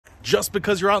just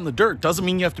because you're out in the dirt doesn't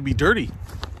mean you have to be dirty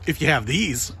if you have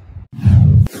these.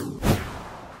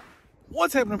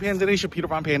 What's happening, Panda Nation? Peter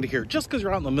Von Panda here. Just because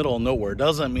you're out in the middle of nowhere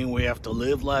doesn't mean we have to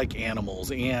live like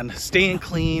animals. And staying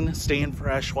clean, staying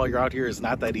fresh while you're out here is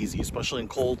not that easy, especially in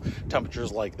cold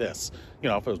temperatures like this. You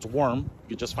know, if it was warm, you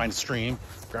could just find a stream,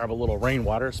 grab a little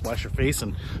rainwater, splash your face,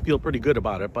 and feel pretty good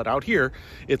about it. But out here,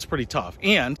 it's pretty tough.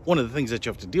 And one of the things that you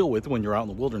have to deal with when you're out in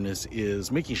the wilderness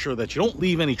is making sure that you don't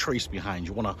leave any trace behind.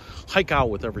 You want to hike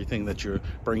out with everything that you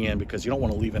bring in because you don't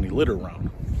want to leave any litter around.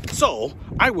 So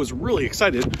I was really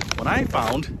excited when I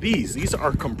found these. These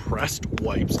are compressed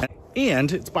wipes.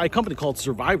 And it's by a company called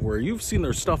Surviveware. You've seen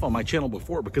their stuff on my channel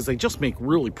before because they just make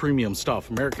really premium stuff.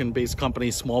 American-based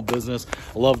company, small business.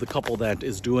 I love the couple that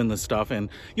is doing this stuff. And,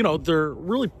 you know, they're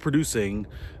really producing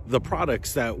the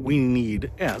products that we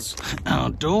need as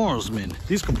outdoorsmen.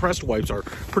 These compressed wipes are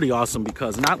pretty awesome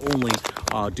because not only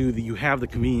you have the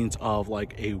convenience of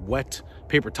like a wet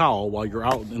paper towel while you're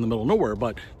out in the middle of nowhere,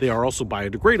 but they are also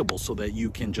biodegradable so that you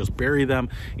can just bury them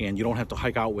and you don't have to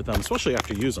hike out with them, especially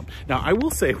after you use them. Now, I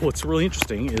will say what's really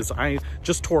interesting is I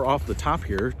just tore off the top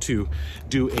here to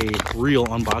do a real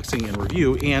unboxing and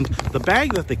review, and the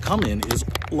bag that they come in is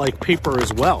like paper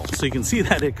as well. So you can see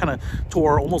that it kind of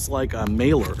tore almost like a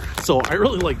mailer. So I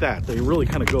really like that. They really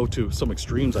kind of go to some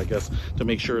extremes, I guess, to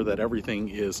make sure that everything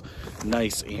is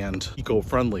nice and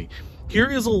eco-friendly. Here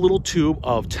is a little tube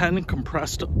of 10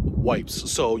 compressed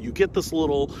wipes. So you get this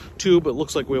little tube. It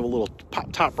looks like we have a little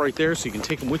pop top right there, so you can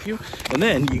take them with you. And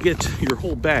then you get your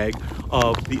whole bag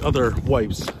of the other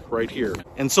wipes right here.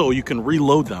 And so you can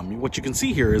reload them. What you can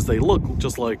see here is they look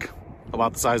just like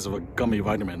about the size of a gummy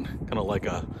vitamin, kind of like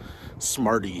a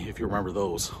Smartie, if you remember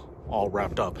those, all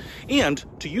wrapped up. And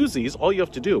to use these, all you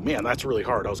have to do, man, that's really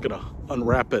hard. I was gonna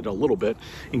unwrap it a little bit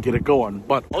and get it going,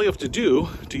 but all you have to do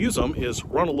to use them is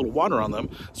run a little water on them.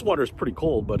 This water is pretty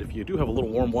cold, but if you do have a little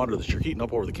warm water that you're heating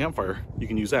up over the campfire, you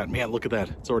can use that. Man, look at that.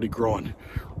 It's already growing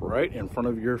right in front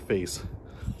of your face.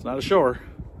 It's not a shower,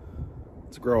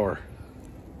 it's a grower.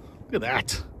 Look at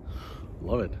that.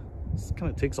 Love it. This kind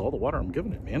of takes all the water I'm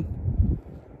giving it, man.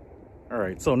 All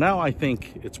right, so now I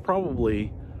think it's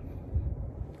probably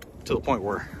to the point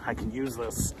where I can use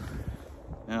this.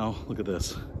 Now, look at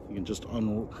this. You can just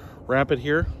unwrap it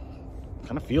here.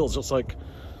 Kind of feels just like,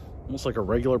 almost like a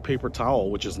regular paper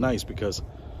towel, which is nice because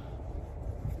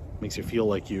it makes you feel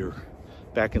like you're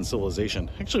back in civilization.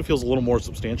 Actually, it feels a little more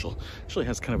substantial. Actually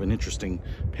has kind of an interesting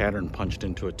pattern punched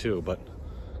into it too. But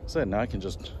like I said, now I can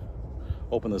just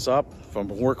open this up. If I'm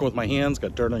working with my hands,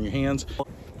 got dirt on your hands,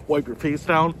 wipe your face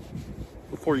down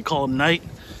before you call it night.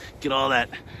 Get all that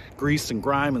grease and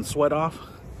grime and sweat off.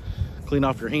 Clean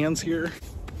off your hands here.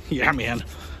 Yeah, man,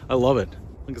 I love it.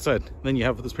 Like I said, then you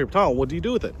have this paper towel. What do you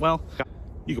do with it? Well,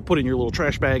 you could put it in your little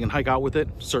trash bag and hike out with it,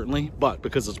 certainly, but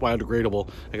because it's biodegradable,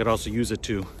 I could also use it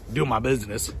to do my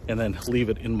business and then leave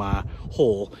it in my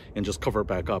hole and just cover it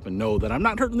back up and know that I'm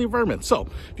not hurting the environment. So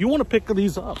if you want to pick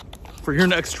these up for your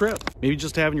next trip, maybe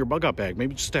just to have in your bug out bag,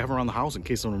 maybe just to have around the house in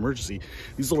case of an emergency,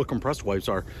 these little compressed wipes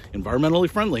are environmentally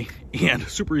friendly and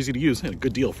super easy to use, and a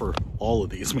good deal for all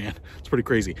of these, man. It's pretty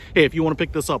crazy. Hey, if you want to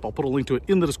pick this up, I'll put a link to it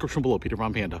in the description below. Peter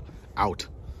Von Panda, out.